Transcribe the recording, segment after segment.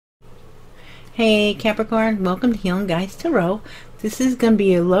Hey Capricorn, welcome to Healing Guys Tarot. This is going to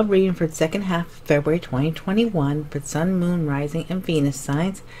be a love reading for the second half of February 2021 for Sun, Moon, Rising, and Venus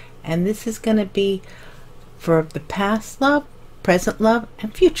signs. And this is going to be for the past love, present love,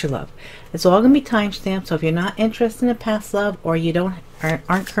 and future love. It's all going to be timestamped, so if you're not interested in a past love or you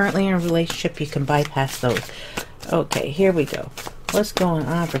aren't currently in a relationship, you can bypass those. Okay, here we go. What's going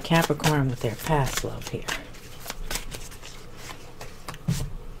on for Capricorn with their past love here?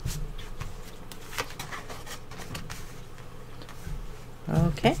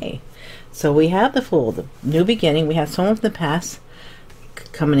 Okay, so we have the Fool, the new beginning. We have someone from the past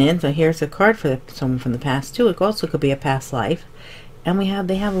coming in. So here's a card for someone from the past too. It also could be a past life. And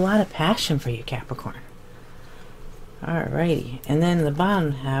they have a lot of passion for you, Capricorn. Alrighty, and then the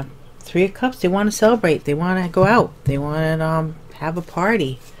bottom have Three of Cups. They want to celebrate. They want to go out. They want to have a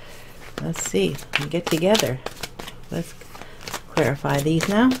party. Let's see, get together. Let's clarify these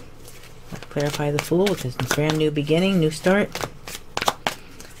now. Let's clarify the Fool with this brand new beginning, new start.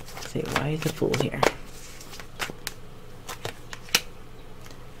 See, why is the Fool here?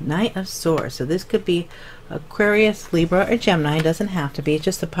 Knight of Swords. So this could be Aquarius, Libra, or Gemini. It doesn't have to be. It's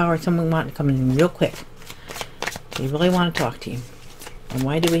just the power of someone wanting to come in real quick. They really want to talk to you. And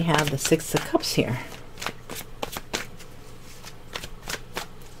why do we have the Six of Cups here?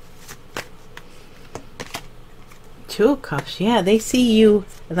 Two of Cups. Yeah, they see you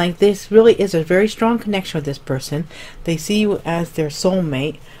like this. Really is a very strong connection with this person. They see you as their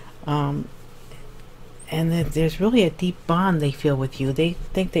soulmate. And there's really a deep bond they feel with you. They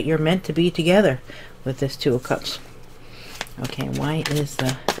think that you're meant to be together with this Two of Cups. Okay, why is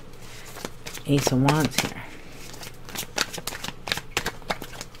the Ace of Wands here?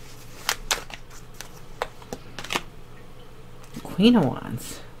 Queen of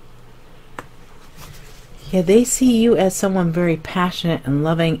Wands. Yeah, they see you as someone very passionate and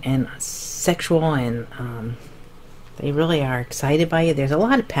loving and sexual, and they really are excited by you. There's a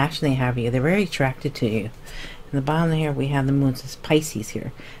lot of passion they have for you. They're very attracted to you. In the bottom here, we have the Moon. It's Pisces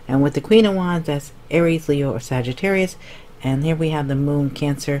here. And with the Queen of Wands, that's Aries, Leo, or Sagittarius. And here we have the Moon,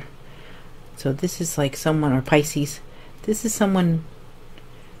 Cancer. So this is like someone, or Pisces. This is someone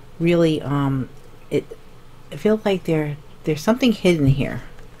really, it feels like there's something hidden here.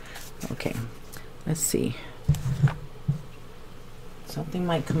 Okay, let's see. Something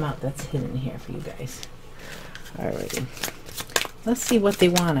might come out that's hidden here for you guys. Alrighty, let's see what they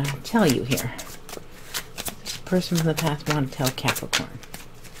want to tell you here. This person from the past want to tell Capricorn.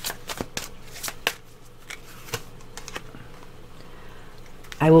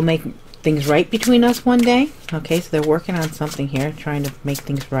 I will make things right between us one day. Okay, so they're working on something here, trying to make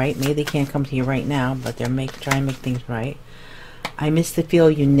things right. Maybe they can't come to you right now, but they're trying to make things right. I miss to feel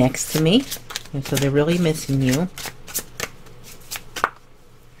you next to me, and so they're really missing you.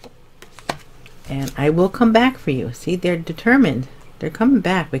 And I will come back for you. See, they're determined. They're coming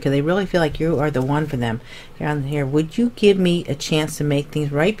back because they really feel like you are the one for them. Here on here, would you give me a chance to make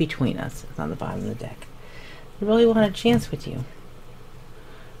things right between us? It's on the bottom of the deck. They really want a chance with you.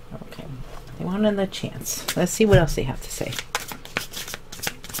 Okay, they want another chance. Let's see what else they have to say.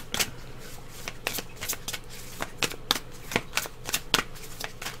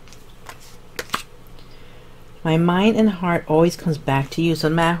 My mind and heart always comes back to you. So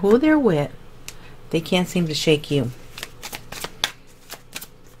no matter who they're with, they can't seem to shake you.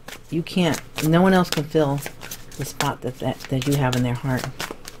 You can't. No one else can fill the spot that you have in their heart.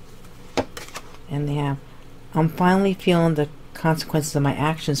 And they have, I'm finally feeling the consequences of my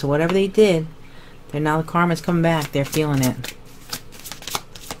actions. So whatever they did, now the karma's coming back. They're feeling it.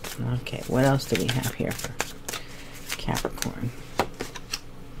 Okay, what else do we have here for Capricorn?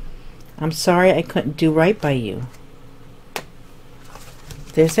 I'm sorry I couldn't do right by you.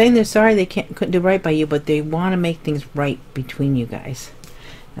 They're saying they're sorry they couldn't do right by you, but they want to make things right between you guys.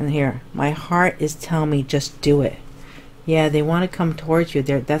 And here, my heart is telling me just do it. Yeah, they want to come towards you.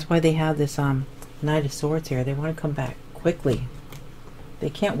 That's why they have this Knight of Swords here. They want to come back quickly. They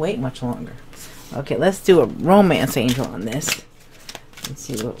can't wait much longer. Okay, let's do a romance angel on this. Let's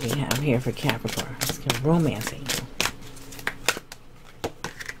see what we have here for Capricorn. Let's get a romance angel.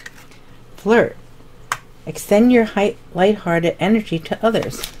 Flirt. Extend your light-hearted energy to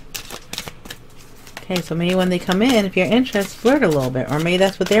others. Okay, so maybe when they come in, if you're interested, flirt a little bit. Or maybe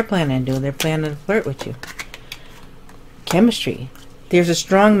that's what they're planning to do. They're planning to flirt with you. Chemistry. There's a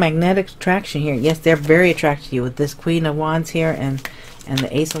strong magnetic attraction here. Yes, they're very attracted to you. With this Queen of Wands here and the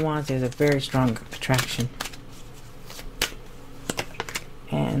Ace of Wands, there's a very strong attraction.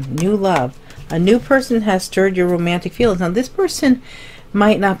 And new love. A new person has stirred your romantic feelings. Now, this person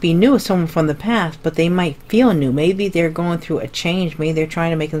might not be new, someone from the past, but they might feel new. Maybe they're going through a change. Maybe they're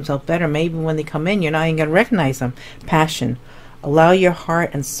trying to make themselves better. Maybe when they come in, you're not even going to recognize them. Passion. Allow your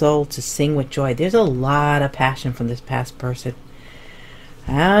heart and soul to sing with joy. There's a lot of passion from this past person.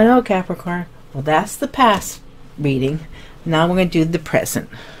 I don't know, Capricorn. Well, that's the past reading. Now we're going to do the present.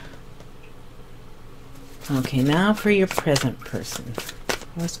 Okay, now for your present person.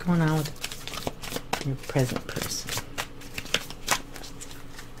 What's going on with your present person?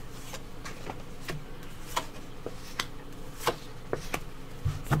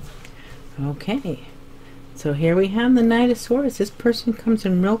 Okay, so here we have the Knight of Swords. This person comes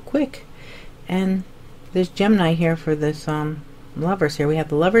in real quick, and there's Gemini here for this lovers here. We have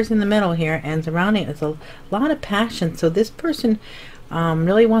the lovers in the middle here, and surrounding it's a lot of passion. So this person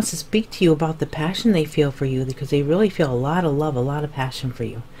really wants to speak to you about the passion they feel for you, because they really feel a lot of love, a lot of passion for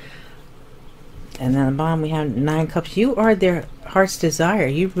you. And then at the bottom we have 9 Cups. You are their heart's desire.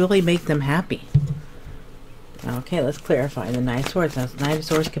 You really make them happy. Okay, let's clarify the Knight of Swords. Now, Knight of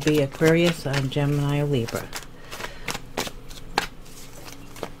Swords could be Aquarius, Gemini, or Libra.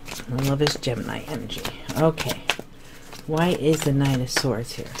 I love his Gemini energy. Okay, why is the Knight of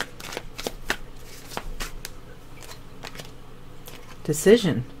Swords here?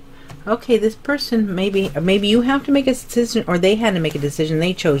 Decision. Okay, this person maybe you have to make a decision, or they had to make a decision.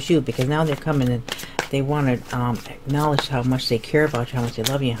 They chose you because now they're coming and they want to acknowledge how much they care about you, how much they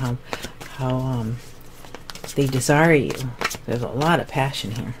love you, how they desire you. There's a lot of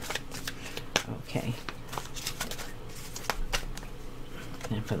passion here. Okay.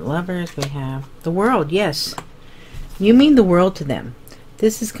 And for the lovers, we have the world. Yes, you mean the world to them.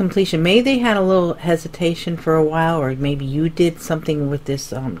 This is completion. Maybe they had a little hesitation for a while, or maybe you did something with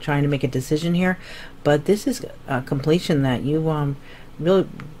this, trying to make a decision here. But this is a completion that you really,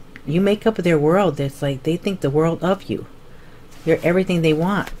 you make up with their world. It's like they think the world of you. You're everything they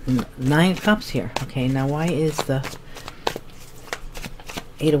want. 9 Cups here. Okay, now why is the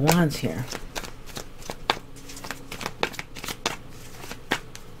 8 of Wands here?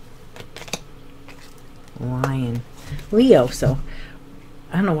 Lion. Leo. So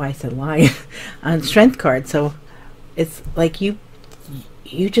I don't know why I said lion on Strength card. So it's like you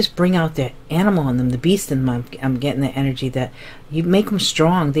just bring out the animal in them, the beast in them. I'm getting the energy that you make them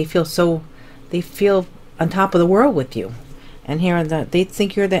strong. They feel on top of the world with you. And here they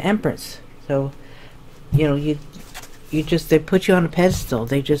think you're the Empress. So you know, they put you on a pedestal.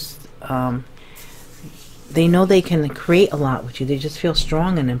 They just they know they can create a lot with you. They just feel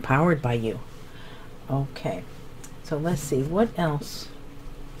strong and empowered by you. Okay, so let's see what else.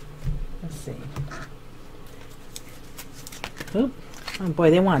 Let's see. Oop. Oh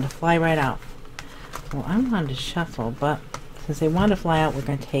boy, they wanted to fly right out. Well, I wanted to shuffle, but since they want to fly out, we're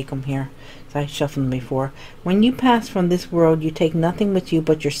going to take them here. So I shuffled them before. When you pass from this world, you take nothing with you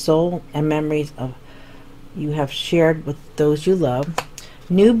but your soul and memories of you have shared with those you love.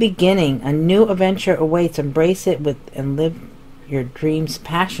 New beginning, a new adventure awaits. Embrace it and live your dreams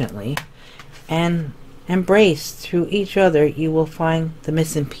passionately, and embrace through each other. You will find the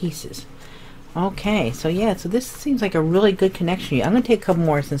missing pieces. Okay, so yeah, so this seems like a really good connection. I'm going to take a couple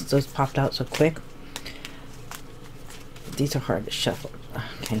more since those popped out so quick. These are hard to shuffle.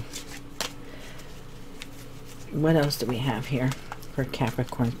 Okay. What else do we have here for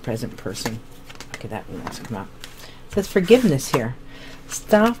Capricorn's present person? Okay, that one wants to come out. It says forgiveness here.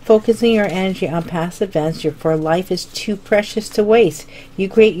 Stop focusing your energy on past events. For life is too precious to waste. You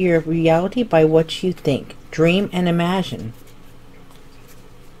create your reality by what you think, dream, and imagine.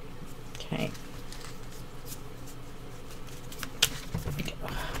 Okay.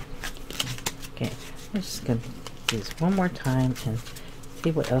 Okay, I'm just going to do this one more time and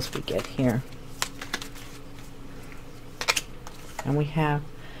see what else we get here. And we have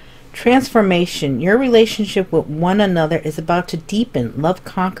transformation. Your relationship with one another is about to deepen. Love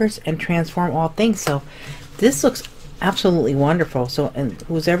conquers and transform all things. So this looks absolutely wonderful. So, and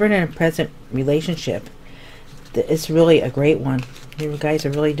who's ever in a present relationship, it's really a great one. You guys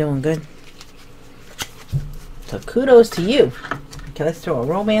are really doing good. So kudos to you. Okay, let's throw a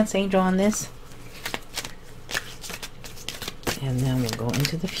romance angel on this. And then we'll go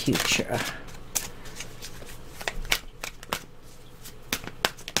into the future.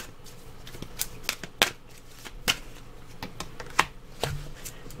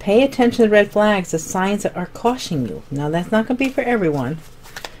 Pay attention to the red flags, the signs that are cautioning you. Now, that's not going to be for everyone,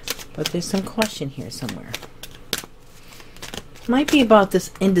 but there's some caution here somewhere. Might be about this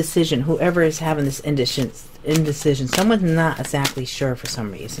indecision. Whoever is having this indecision. Someone's not exactly sure for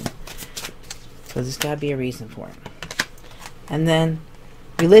some reason. So there's got to be a reason for it. And then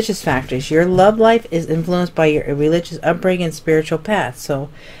religious factors. Your love life is influenced by your religious upbringing and spiritual path. So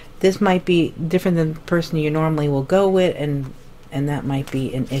this might be different than the person you normally will go with, and that might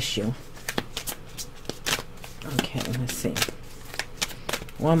be an issue. Okay, let's see.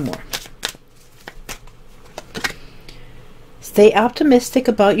 One more. Stay optimistic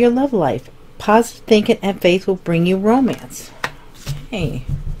about your love life. Positive thinking and faith will bring you romance. Okay.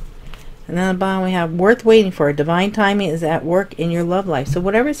 And then on the bottom we have worth waiting for. Divine timing is at work in your love life. So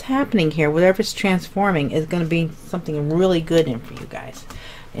whatever's happening here, whatever's transforming, is going to be something really good in for you guys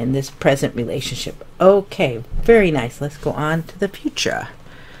in this present relationship. Okay, very nice. Let's go on to the future.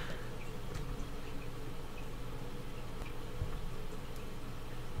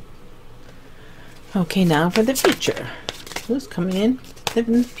 Okay, now for the future. Who's coming in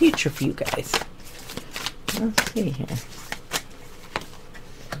the future for you guys? Let's see here.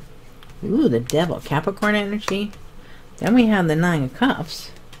 Ooh, the Devil. Capricorn energy. Then we have the Nine of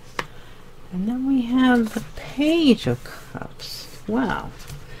Cups. And then we have the Page of Cups. Wow.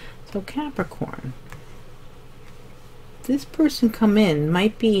 So Capricorn. This person come in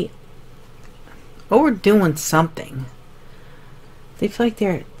might be overdoing something. They feel like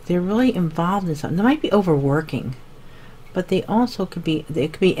they're really involved in something. They might be overworking. But they also could be,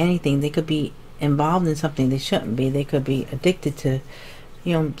 it could be anything. They could be involved in something they shouldn't be. They could be addicted to,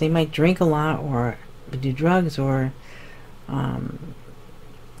 you know, they might drink a lot or do drugs, or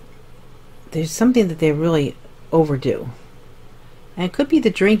there's something that they really overdo. And it could be the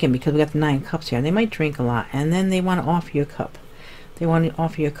drinking, because we got the Nine of Cups here. And they might drink a lot, and then they want to offer you a cup. They want to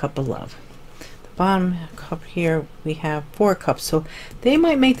offer you a cup of love. Bottom cup here we have Four Cups, so they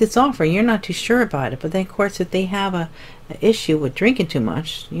might make this offer, you're not too sure about it, but then of course if they have a issue with drinking too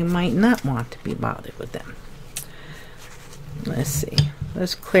much, you might not want to be bothered with them. Let's see,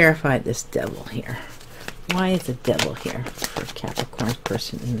 let's clarify this Devil here. Why is the Devil here for Capricorn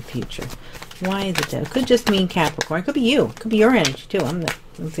person in the future? Why is the Devil? Could just mean Capricorn, it could be you, it could be your energy too. I'm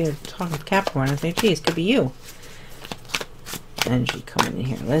there talking to Capricorn, I'm saying geez, it could be you. Energy coming in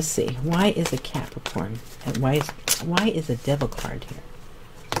here. Let's see. Why is a Capricorn? And why is a Devil card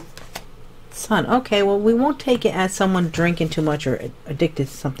here? Sun. Okay, well, we won't take it as someone drinking too much or addicted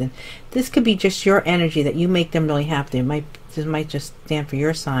to something. This could be just your energy that you make them really happy. This might just stand for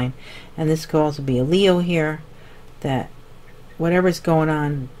your sign. And this could also be a Leo here, that whatever's going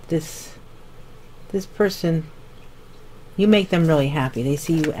on, this person, you make them really happy. They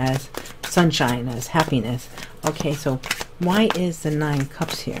see you as sunshine, as happiness. Okay, so why is the Nine of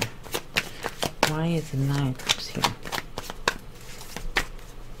Cups here? Why is the Nine of Cups here?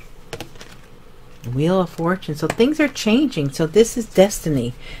 Wheel of Fortune. So things are changing. So this is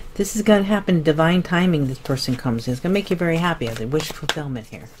destiny. This is going to happen. Divine timing. This person comes in. It's going to make you very happy. As a wish fulfillment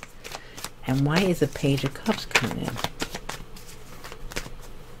here. And why is the Page of Cups coming in?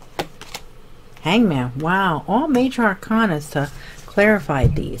 Hangman. Wow. All major arcanas to clarify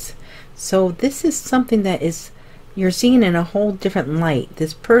these. So this is something that is, you're seeing in a whole different light.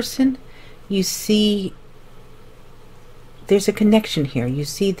 This person, you see, there's a connection here. You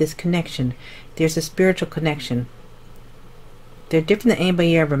see this connection. There's a spiritual connection. They're different than anybody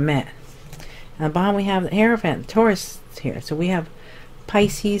you ever met. And at the bottom we have the Hierophant, Taurus here. So we have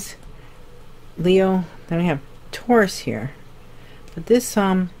Pisces, Leo, then we have Taurus here. But this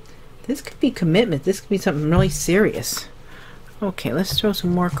could be commitment. This could be something really serious. Okay, let's throw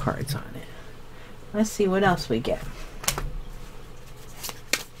some more cards on it. Let's see what else we get.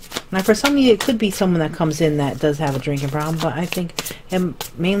 Now, for some of you, it could be someone that comes in that does have a drinking problem, but I think, and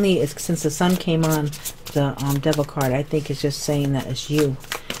mainly it's since the Sun came on the Devil card, I think it's just saying that it's you.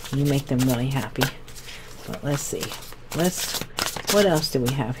 You make them really happy. But let's see. What else do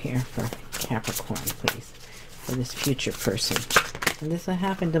we have here for Capricorn, please? For this future person. And this will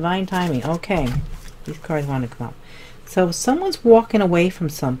happen, divine timing. Okay. These cards want to come up. So someone's walking away from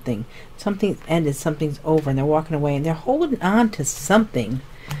something. Something's ended, something's over, and they're walking away, and they're holding on to something.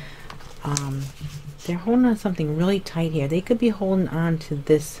 They're holding on to something really tight here. They could be holding on to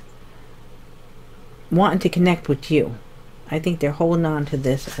this, wanting to connect with you. I think they're holding on to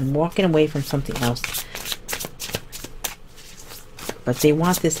this and walking away from something else. But they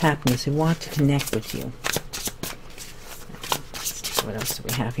want this happiness. They want to connect with you. Let's see, what else do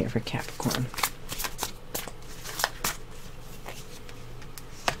we have here for Capricorn?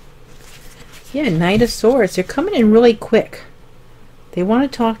 Yeah, Knight of Swords. They're coming in really quick. They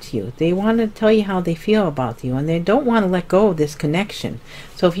want to talk to you. They want to tell you how they feel about you. And they don't want to let go of this connection.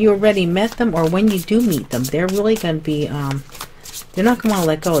 So if you already met them, or when you do meet them, they're really going to be, they're not going to want to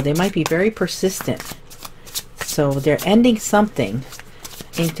let go. They might be very persistent. So they're ending something,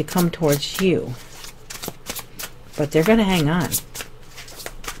 I think, to come towards you. But they're going to hang on.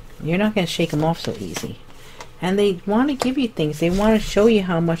 You're not going to shake them off so easy. And they want to give you things. They want to show you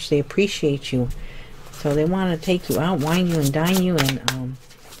how much they appreciate you. So they want to take you out, wine you and dine you, and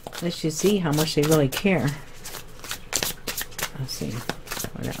let you see how much they really care. Let's see.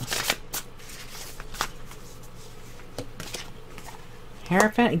 What else?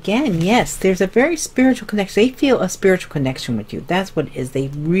 Hierophant again. Yes, there's a very spiritual connection. They feel a spiritual connection with you. That's what it is. They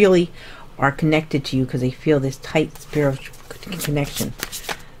really are connected to you because they feel this tight spiritual connection.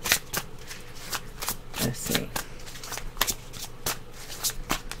 Let's see.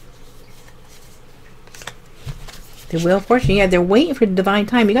 The Wheel of Fortune. Yeah, they're waiting for the divine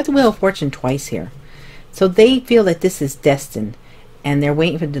time. You got the Wheel of Fortune twice here. So they feel that this is destined. And they're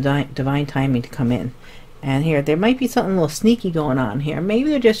waiting for the divine timing to come in. And here, there might be something a little sneaky going on here.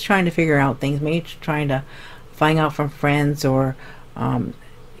 Maybe they're just trying to figure out things. Maybe trying to find out from friends or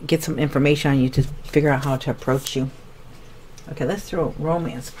get some information on you to figure out how to approach you. Okay, let's throw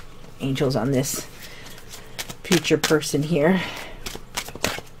romance angels on this future person here.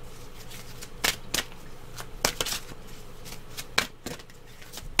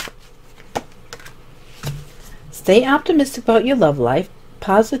 Stay optimistic about your love life.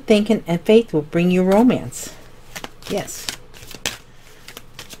 Positive thinking and faith will bring you romance. Yes.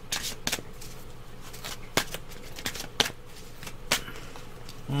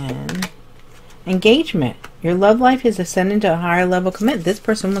 And engagement. Your love life is ascending to a higher level of commitment. This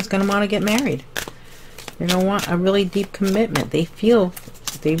person was going to want to get married. They're going to want a really deep commitment. They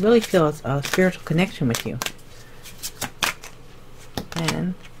really feel a spiritual connection with you.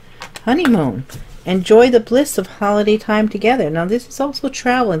 And honeymoon. Enjoy the bliss of holiday time together. Now this is also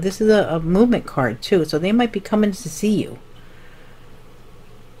travel, and this is a movement card too, so they might be coming to see you.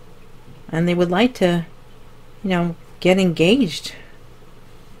 And they would like to, you know, get engaged.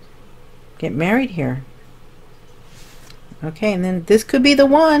 Get married here. Okay, and then this could be the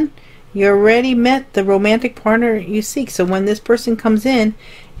one. You already met the romantic partner you seek. So when this person comes in,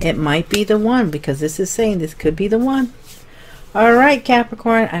 it might be the one, because this is saying this could be the one. Alright,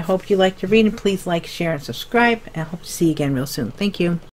 Capricorn, I hope you liked your reading. Please like, share, and subscribe. And I hope to see you again real soon. Thank you.